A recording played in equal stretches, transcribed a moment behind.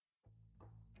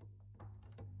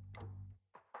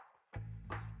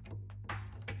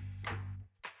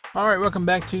All right, welcome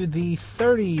back to the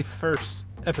 31st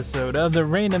episode of the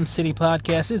Random City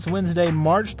Podcast. It's Wednesday,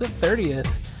 March the 30th,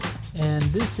 and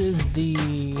this is the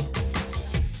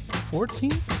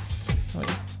 14th?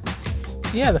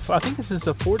 I think this is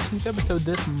the 14th episode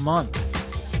this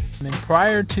month. And then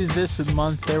prior to this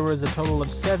month, there was a total of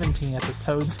 17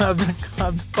 episodes of the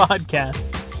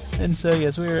podcast. And so,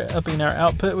 yes, we're upping our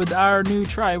output with our new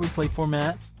tri-weekly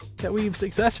format that we've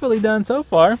successfully done so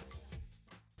far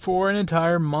for an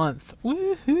entire month.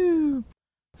 Woohoo!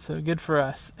 So good for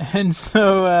us. And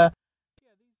so, I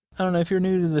don't know if you're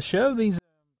new to the show, these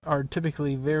are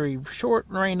typically very short,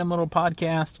 random little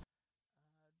podcasts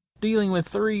dealing with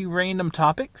 3 random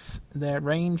topics that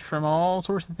range from all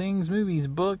sorts of things: movies,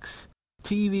 books,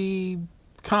 TV,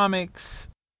 comics.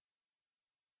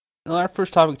 Well, our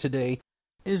first topic today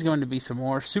is going to be some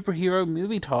more superhero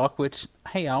movie talk, which,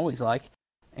 hey, I always like.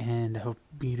 And I hope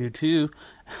you do too.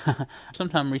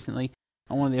 Sometime recently,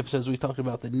 on one of the episodes, we talked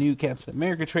about the new Captain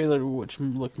America trailer, which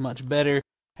looked much better.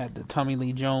 Had the Tommy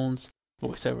Lee Jones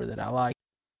voiceover that I like.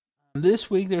 This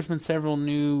week, there's been several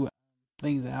new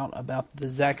things out about the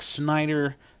Zack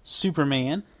Snyder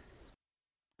Superman.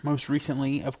 Most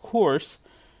recently, of course,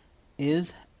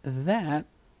 is that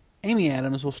Amy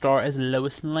Adams will star as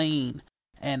Lois Lane.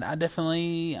 And I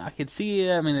could see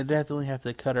it. I mean, they definitely have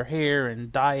to cut her hair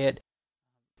and dye it.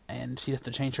 And she'd have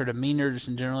to change her demeanor,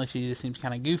 and generally she just seems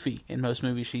kind of goofy in most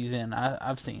movies she's in.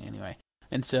 I've seen anyway.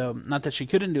 And so, not that she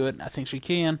couldn't do it, I think she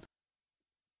can.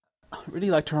 I really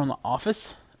liked her on The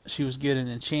Office. She was good in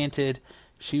Enchanted.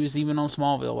 She was even on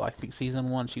Smallville. I think season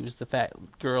 1, she was the fat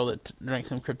girl that drank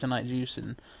some kryptonite juice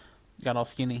and got all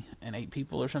skinny and ate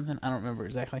people or something. I don't remember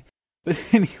exactly.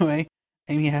 But anyway,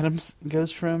 Amy Adams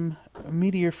goes from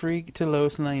meteor freak to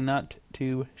Lois Lane, not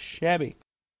too shabby.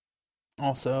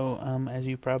 Also, as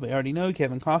you probably already know,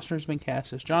 Kevin Costner has been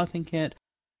cast as Jonathan Kent.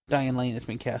 Diane Lane has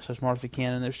been cast as Martha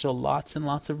Kent, and there's still lots and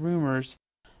lots of rumors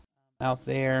out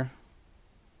there,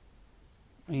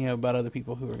 about other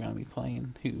people who are going to be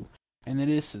playing who. And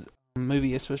this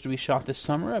movie is supposed to be shot this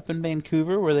summer up in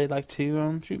Vancouver, where they like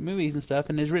to shoot movies and stuff,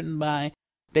 and is written by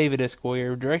David S.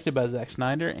 Goyer, directed by Zack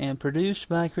Snyder, and produced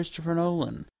by Christopher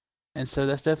Nolan. And so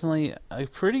that's definitely a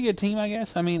pretty good team, I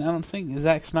guess. I mean, I don't think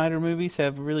Zack Snyder movies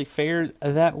have really fared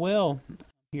that well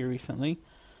here recently.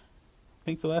 I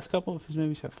think the last couple of his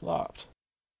movies have flopped,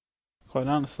 quite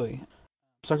honestly.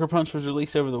 Sucker Punch was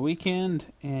released over the weekend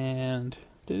and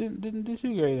didn't do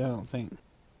too great, I don't think.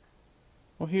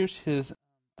 Well, here's his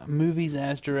movies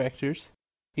as directors.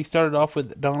 He started off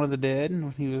with Dawn of the Dead,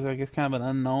 when he was, I guess, kind of an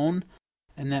unknown,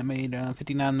 and that made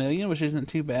 $59 million, which isn't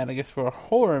too bad, I guess, for a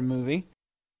horror movie.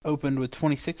 Opened with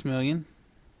 $26 million.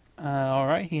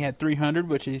 Alright, he had 300,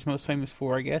 which he's most famous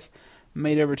for, I guess.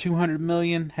 Made over $200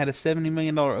 million. Had a $70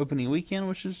 million opening weekend,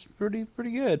 which is pretty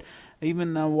good.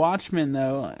 Even Watchmen,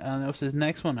 though, that was his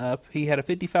next one up. He had a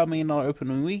 $55 million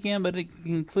opening weekend, but it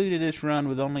included its run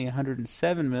with only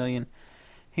 $107 million.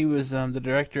 He was the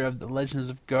director of The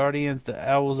Legends of Guardians, The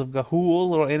Owls of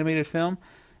Ga'Hoole, little animated film,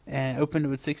 and opened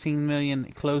with $16 million.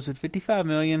 It closed with $55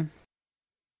 million.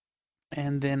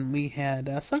 And then we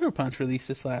had Sucker Punch released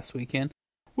this last weekend,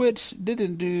 which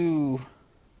didn't do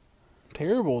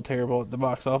terrible at the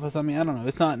box office. I mean, I don't know.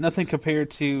 It's nothing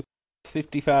compared to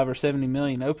 55 or 70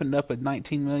 million. Opened up at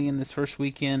 19 million this first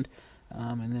weekend.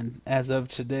 And then as of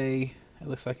today, it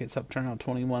looks like it's up to around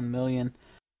 21 million.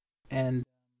 And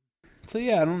so,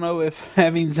 yeah, I don't know if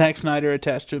having Zack Snyder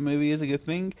attached to a movie is a good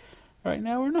thing right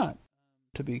now or not,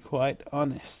 to be quite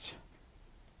honest.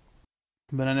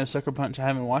 But I know Sucker Punch, I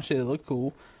haven't watched it. It looked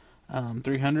cool.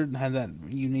 300 had that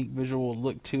unique visual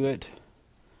look to it.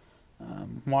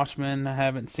 Watchmen, I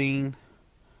haven't seen.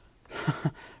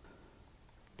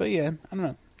 But yeah, I don't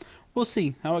know. We'll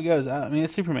see how it goes. I mean,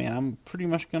 it's Superman. I'm pretty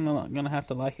much gonna have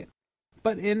to like it.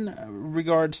 But in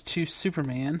regards to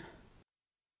Superman,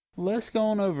 let's go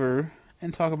on over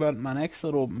and talk about my next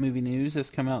little movie news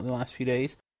that's come out in the last few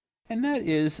days. And that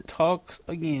is talks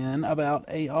again about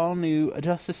a all-new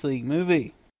Justice League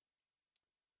movie.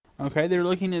 Okay, they're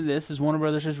looking at this as Warner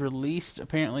Brothers has released,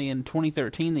 apparently in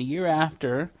 2013, the year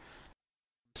after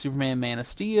Superman Man of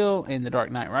Steel and The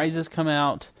Dark Knight Rises come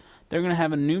out. They're going to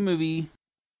have a new movie,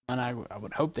 and I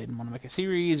would hope they'd want to make a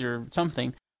series or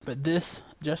something. But this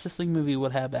Justice League movie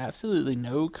would have absolutely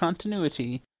no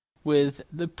continuity with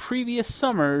the previous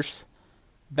summer's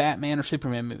Batman or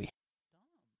Superman movie.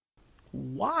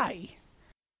 Why?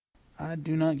 I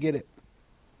do not get it.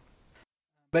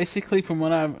 Basically, from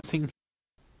what I've seen,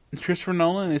 Christopher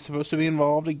Nolan is supposed to be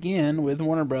involved again with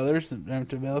Warner Brothers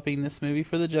developing this movie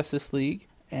for the Justice League.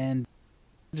 And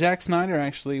Zack Snyder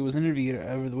actually was interviewed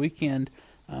over the weekend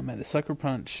at the Sucker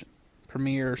Punch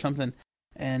premiere or something.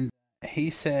 and he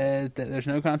said that there's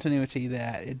no continuity,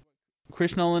 that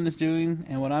Chris Nolan is doing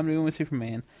and what I'm doing with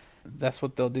Superman, that's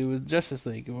what they'll do with Justice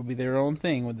League. It will be their own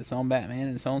thing with its own Batman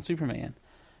and its own Superman.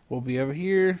 We'll be over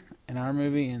here in our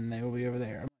movie, and they will be over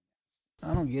there.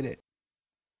 I don't get it.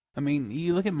 I mean,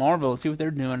 you look at Marvel, see what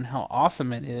they're doing, how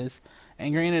awesome it is.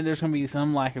 And granted, there's going to be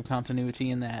some lack of continuity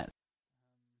in that.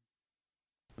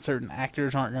 Certain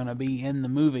actors aren't going to be in the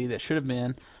movie that should have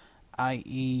been,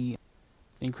 i.e.,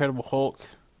 the Incredible Hulk.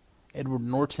 Edward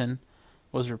Norton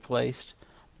was replaced.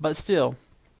 But still,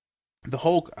 the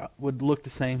Hulk would look the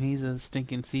same. He's a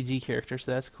stinking CG character,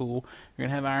 so that's cool. You're going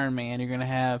to have Iron Man. You're going to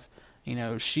have,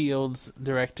 S.H.I.E.L.D.'s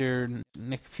director,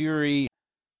 Nick Fury.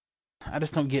 I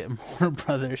just don't get Warner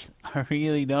Brothers. I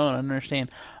really don't understand.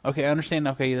 Okay, I understand,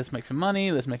 let's make some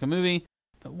money, let's make a movie.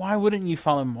 But why wouldn't you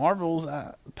follow Marvel's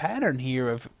pattern here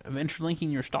of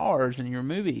interlinking your stars in your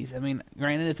movies? I mean,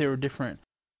 granted, if there were different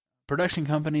production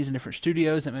companies and different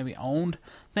studios that maybe owned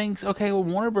things, okay, well,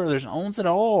 Warner Brothers owns it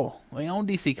all. They own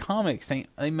DC Comics.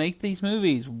 They make these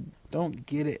movies. Don't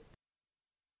get it.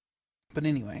 But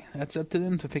anyway, that's up to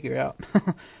them to figure out.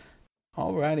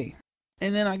 Alrighty.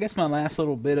 And then I guess my last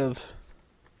little bit of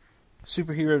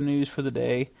superhero news for the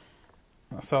day.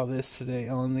 I saw this today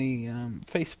on the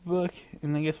Facebook,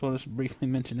 and I guess we'll just briefly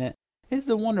mention it. It's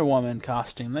the Wonder Woman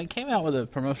costume. They came out with a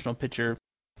promotional picture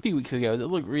a few weeks ago that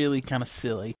looked really kind of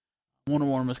silly. Wonder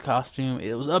Woman's costume,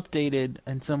 it was updated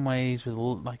in some ways with,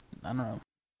 I don't know.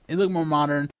 It looked more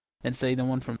modern than, say, the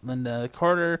one from Linda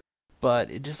Carter, but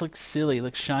it just looked silly. It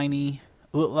looked shiny.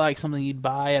 It looked like something you'd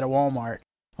buy at a Walmart,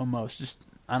 almost. Just,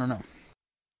 I don't know.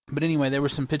 But anyway, there were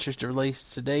some pictures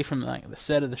released today from the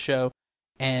set of the show,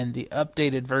 and the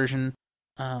updated version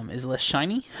is less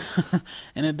shiny,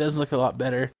 and it does look a lot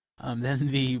better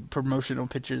than the promotional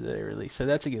picture that they released. So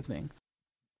that's a good thing.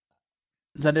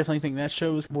 I definitely think that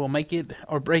shows will make it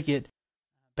or break it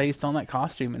based on that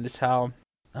costume and just how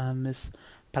Miss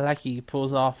Palaki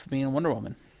pulls off being Wonder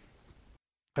Woman.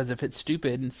 Because if it's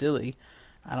stupid and silly,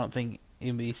 I don't think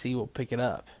NBC will pick it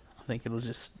up. I think it'll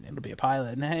be a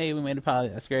pilot, and hey, we made a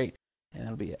pilot, that's great, and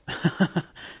that'll be it.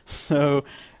 So,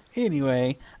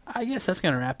 anyway, I guess that's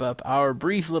going to wrap up our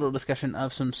brief little discussion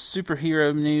of some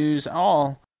superhero news,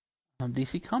 all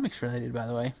DC Comics related, by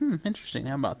the way. Interesting,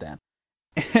 how about that?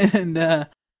 And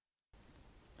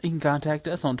you can contact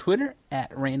us on Twitter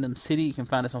at Random City. You can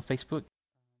find us on Facebook,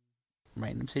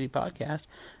 Random City Podcast.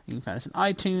 You can find us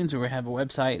on iTunes, or we have a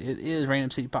website. It is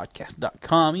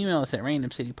randomcitypodcast.com. Email us at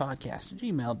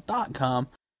randomcitypodcast@gmail.com.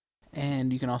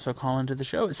 And you can also call into the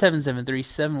show at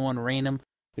 773-71-RANDOM.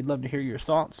 We'd love to hear your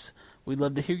thoughts. We'd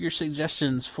love to hear your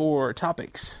suggestions for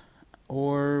topics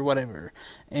or whatever.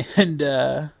 And,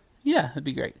 yeah, that'd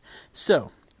be great.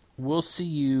 So, we'll see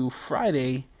you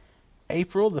Friday,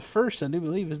 April the 1st, I do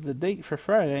believe is the date for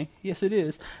Friday. Yes, it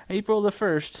is. April the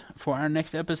 1st for our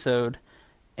next episode.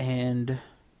 And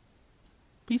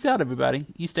peace out, everybody.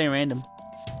 You stay random.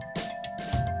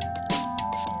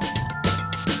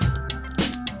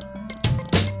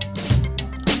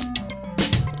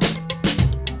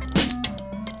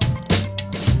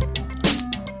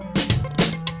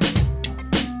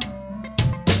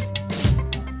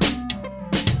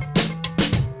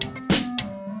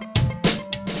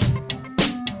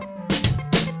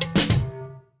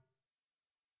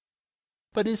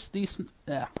 But it's these...